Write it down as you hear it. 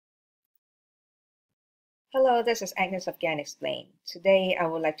Hello, this is Agnes of Gann Explained. Today, I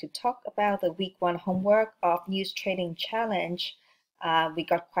would like to talk about the week one homework of News Trading Challenge. We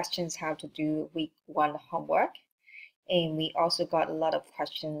got questions how to do week one homework, and we also got a lot of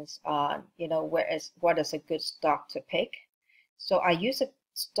questions on, what is a good stock to pick. So I use a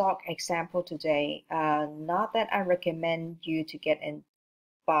stock example today. Not that I recommend you to get in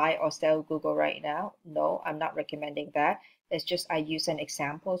buy or sell Google right now. No, I'm not recommending that. It's just I use an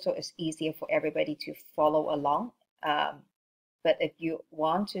example so it's easier for everybody to follow along. But if you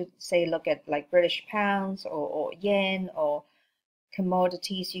want to say look at like British pounds or yen or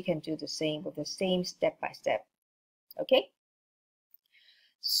commodities, you can do the same with the same step by step. Okay.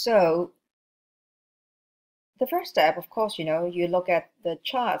 So the first step, of course, you look at the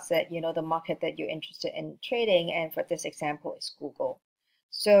charts that, the market that you're interested in trading. And for this example, it's Google.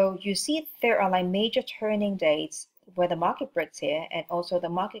 So you see there are like major turning dates where the market breaks here, and also the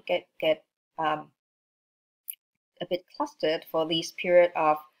market get a bit clustered for this period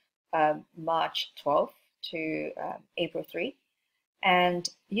of March 12th to April 3. And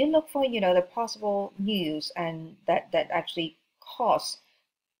you look for, the possible news and that actually cause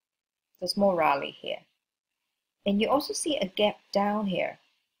the small rally here. And you also see a gap down here.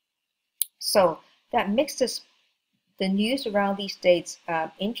 So that makes the news around these dates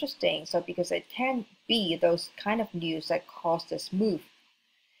interesting. So because it can be those kind of news that cause this move.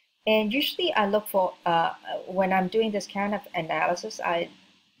 And usually I look for, when I'm doing this kind of analysis, I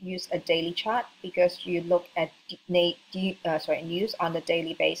use a daily chart because you look at news on a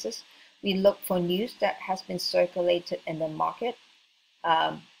daily basis. We look for news that has been circulated in the market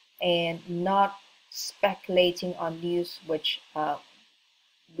and not speculating on news which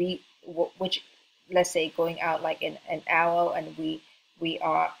let's say going out like in an hour, and we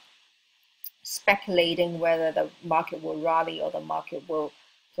are speculating whether the market will rally or the market will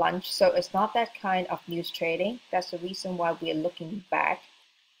plunge. So it's not that kind of news trading. That's the reason why we are looking back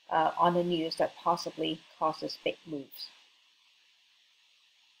on the news that possibly causes big moves.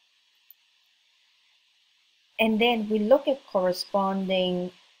 And then we look at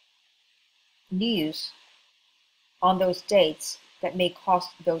corresponding news on those dates that may cause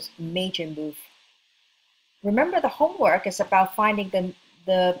those major moves. Remember, the homework is about finding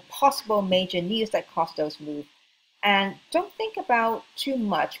the possible major news that cause those moves. And don't think about too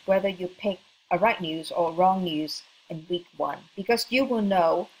much whether you pick a right news or wrong news in week one, because you will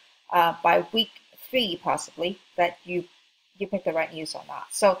know by week 3 possibly that you pick the right news or not.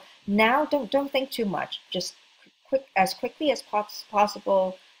 So now don't think too much. Just as quickly as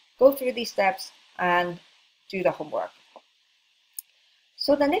possible, go through these steps and do the homework.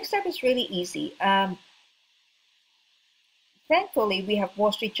 So the next step is really easy. Thankfully, we have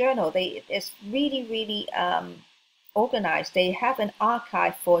Wall Street Journal. It's really organized. They have an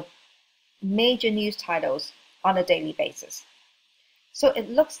archive for major news titles on a daily basis. So it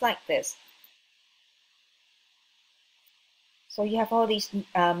looks like this. So you have all these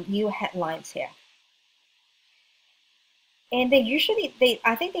new headlines here. And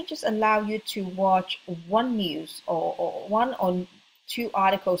I think they just allow you to watch one news or one or two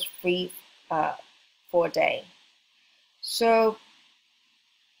articles free for a day. So,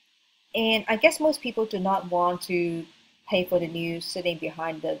 and I guess most people do not want to pay for the news sitting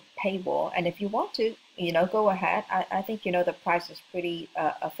behind the paywall. And if you want to, go ahead. I think, the price is pretty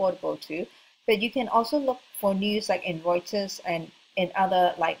affordable too. But you can also look for news like in Reuters and in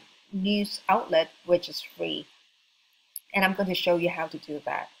other like news outlet, which is free. And I'm going to show you how to do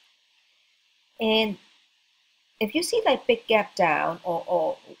that. And if you see like big gap down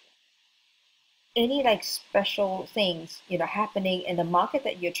or any like special things happening in the market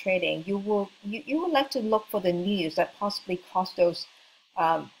that you're trading, you would like to look for the news that possibly cause those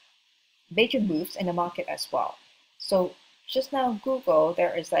major moves in the market as well. So just now Google,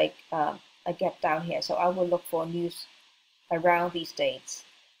 there is like a gap down here, so I will look for news around these dates.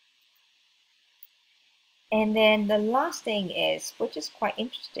 And then the last thing is, which is quite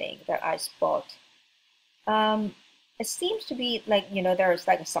interesting that I spot, it seems to be like, there is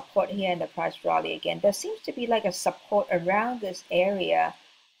like a support here and the price rally again. There seems to be like a support around this area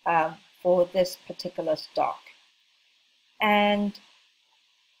for this particular stock. And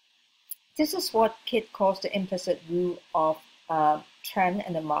this is what Kit calls the implicit rule of trend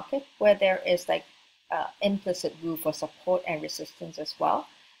in the market, where there is like implicit rule for support and resistance as well.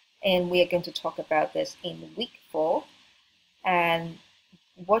 And we are going to talk about this in week 4. And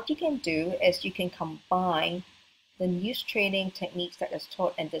what you can do is you can combine the news trading techniques that is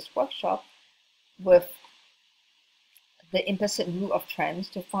taught in this workshop with the implicit rule of trends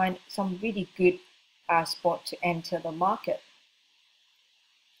to find some really good spot to enter the market.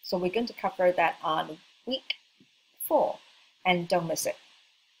 So we're going to cover that on week 4, and don't miss it.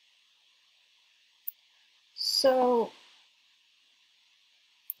 So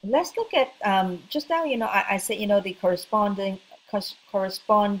let's look at just now, I said, the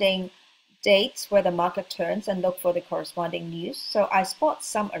corresponding dates where the market turns and look for the corresponding news. So I spot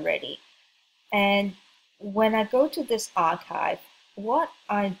some already. And when I go to this archive, what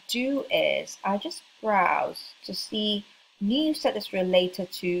I do is I just browse to see news that is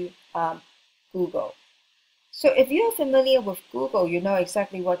related to Google. So if you're familiar with Google, you know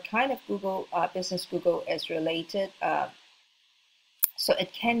exactly what kind of Google business Google is related. So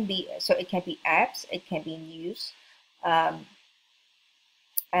it can be apps, it can be news, um,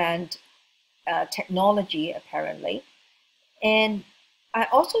 and technology apparently. And I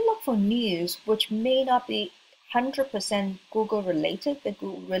also look for news which may not be 100% Google related, but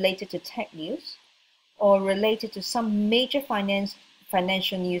related to tech news or related to some major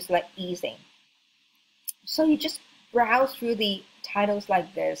financial news like easing. So you just browse through the titles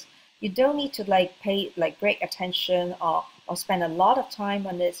like this. You don't need to pay great attention or spend a lot of time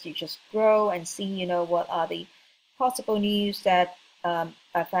on this. You just scroll and see, what are the possible news that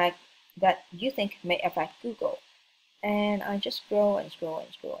that you think may affect Google. And I just scroll and scroll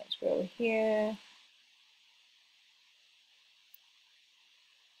and scroll and scroll here.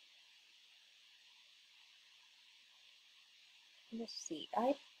 Let's see.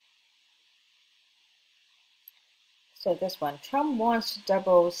 So this one, Trump wants to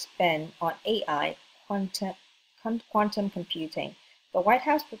double spend on AI quantum computing. The White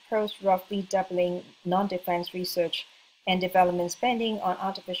House proposed roughly doubling non-defense research and development spending on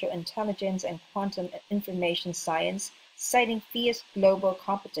artificial intelligence and quantum information science, citing fierce global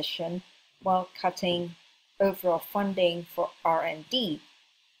competition while cutting overall funding for R&D.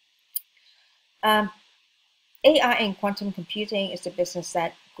 AI and quantum computing is the business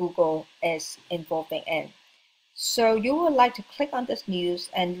that Google is involving in. So you would like to click on this news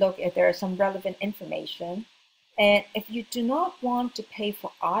and look if there is some relevant information. And if you do not want to pay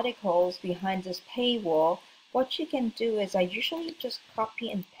for articles behind this paywall, what you can do is I usually just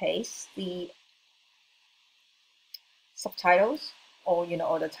copy and paste the subtitles or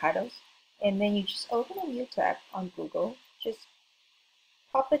or the titles, and then you just open a new tab on Google, just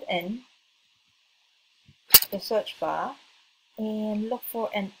pop it in the search bar and look for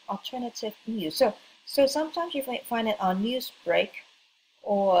an alternative news. So sometimes you might find it on Newsbreak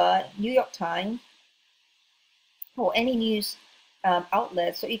or New York Times or any news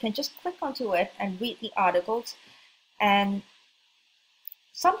outlet. So you can just click onto it and read the articles. And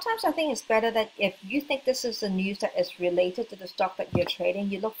sometimes I think it's better that if you think this is the news that is related to the stock that you're trading,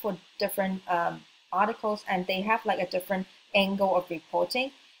 you look for different articles and they have like a different angle of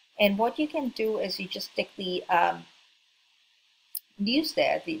reporting. And what you can do is you just stick the news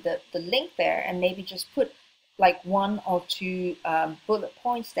there, the link there, and maybe just put like 1 or 2 bullet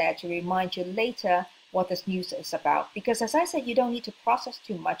points there to remind you later what this news is about. Because as I said, you don't need to process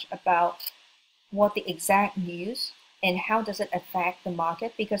too much about what the exact news and how does it affect the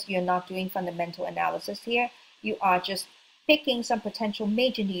market, because you're not doing fundamental analysis here. You are just picking some potential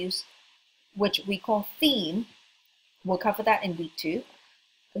major news, which we call theme. We'll cover that in week 2.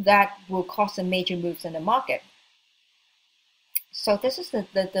 That will cause some major moves in the market. So this is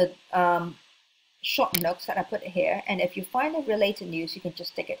the short notes that I put here, and if you find a related news, you can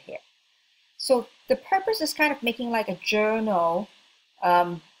just stick it here. So the purpose is kind of making like a journal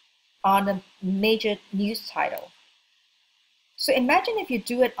on a major news title. So imagine if you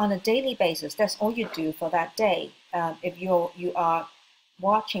do it on a daily basis. That's all you do for that day. If you are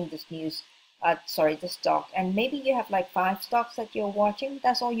watching this news, this stock, and maybe you have like 5 stocks that you're watching.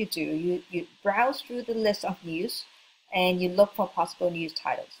 That's all you do. You browse through the list of news and you look for possible news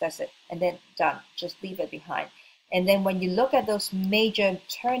titles. That's it. And then done. Just leave it behind. And then when you look at those major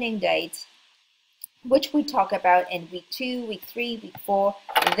turning dates, which we talk about in week 2, week 3, week 4,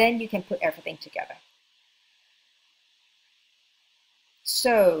 then you can put everything together.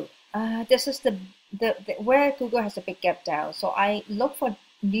 So this is the where Google has a big gap down. So I look for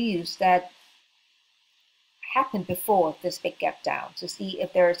news that happened before this big gap down to see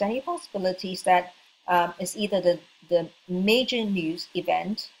if there's any possibilities that is either the major news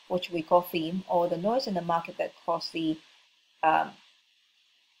event, which we call theme, or the noise in the market that caused the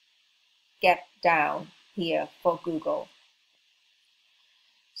gap down here for Google.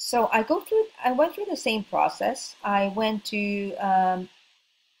 So I went through the same process. I went to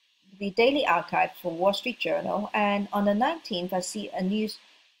the daily archive for Wall Street Journal, and on the 19th, I see a news.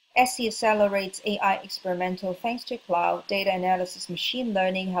 SC accelerates AI experimental thanks to cloud, data analysis, machine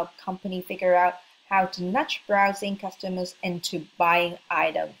learning, help company figure out how to nudge browsing customers into buying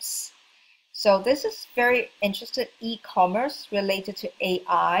items. So this is very interested e-commerce related to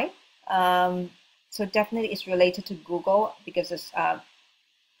AI. So definitely it's related to Google because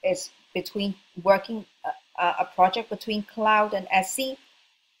it's between working a project between cloud and SC.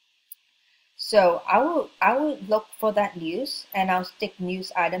 So I will look for that news and I'll stick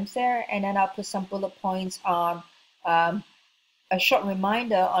news items there, and then I'll put some bullet points on um, a short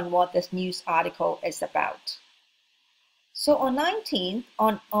reminder on what this news article is about. So on 19th,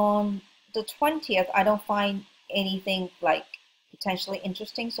 on the 20th, I don't find anything like potentially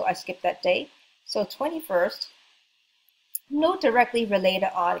interesting, so I skip that day. So 21st, no directly related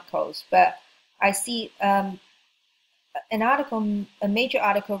articles, but I see an article, a major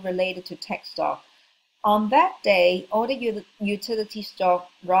article related to tech stock. On that day, all the utility stock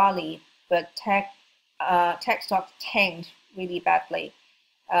rallied, but tech stock tanked really badly.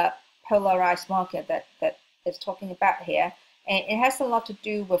 Polarized market that is talking about here, and it has a lot to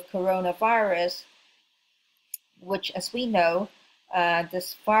do with coronavirus, which, as we know,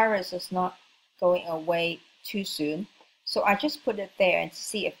 this virus is not going away too soon. So I just put it there and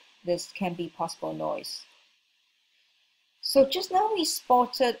see if this can be possible noise. So just now we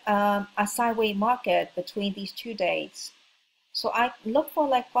spotted a sideways market between these two dates. So I look for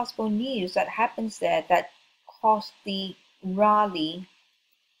like possible news that happens there that caused the rally,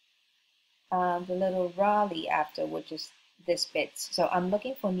 the little rally after, which is this bit. So I'm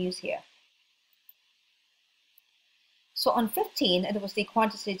looking for news here. So on 15, it was the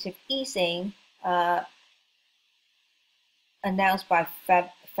quantitative easing announced by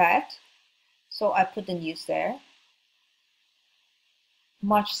Fed. So I put the news there.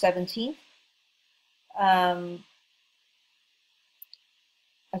 March 17th, a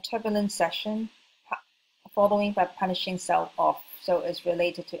turbulent session following by punishing sell-off. So it's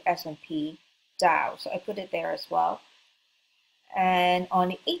related to S&P Dow. So I put it there as well. And on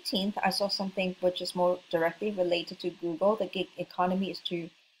the 18th, I saw something which is more directly related to Google. The gig economy is to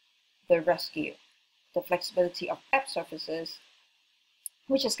the rescue. The flexibility of app services,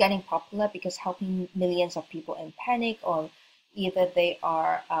 which is getting popular because helping millions of people in panic, or either they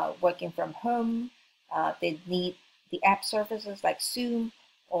are working from home, they need the app services like Zoom,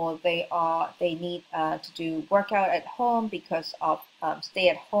 or they need to do workout at home because of stay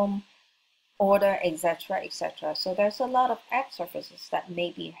at home order, etc., etc. So there's a lot of app services that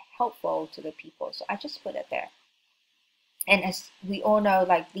may be helpful to the people. So I just put it there. And as we all know,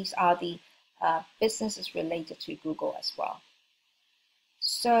 like these are the businesses related to Google as well.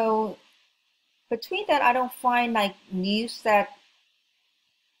 So between that, I don't find like news that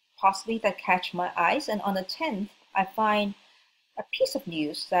possibly that catch my eyes. And on the 10th, I find a piece of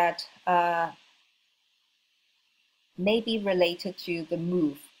news that may be related to the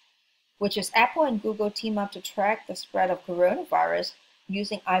move, which is Apple and Google team up to track the spread of coronavirus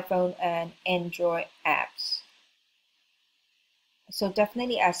using iPhone and Android apps. So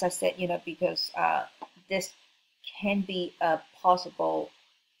definitely, as I said, because this can be a possible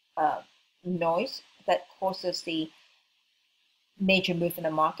noise that causes the major move in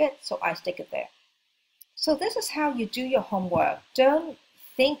the market. So I stick it there. So this is how you do your homework. Don't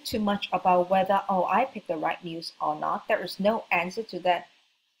think too much about whether, oh, I picked the right news or not. There is no answer to that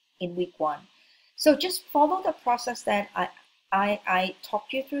in week one. So just follow the process that I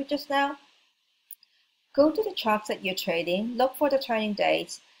talked you through just now. Go to the charts that you're trading, look for the turning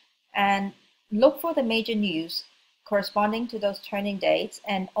dates, and look for the major news corresponding to those turning dates.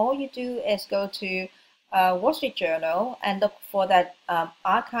 And all you do is go to Wall Street Journal and look for that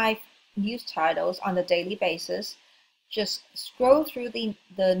archive news titles on a daily basis. Just scroll through the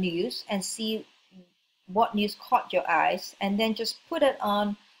news and see what news caught your eyes, and then just put it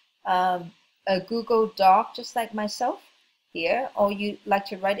on a Google Doc, just like myself here, or you like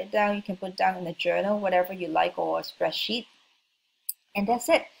to write it down, you can put it down in a journal, whatever you like, or a spreadsheet, and that's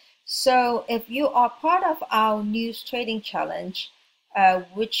it. So if you are part of our news trading challenge,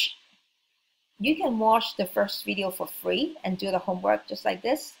 which you can watch the first video for free and do the homework just like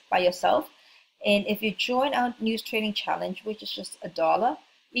this by yourself. And if you join our news trading challenge, which is just $1,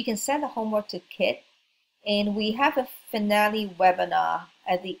 you can send the homework to Kit. And we have a finale webinar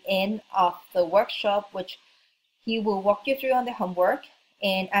at the end of the workshop, which he will walk you through on the homework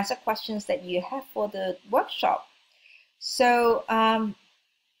and answer questions that you have for the workshop. So I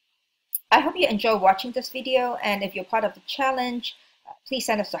hope you enjoy watching this video. And if you're part of the challenge, please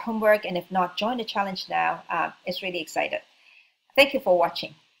send us the homework. And if not, join the challenge now. It's really exciting. Thank you for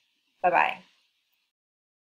watching. Bye-bye.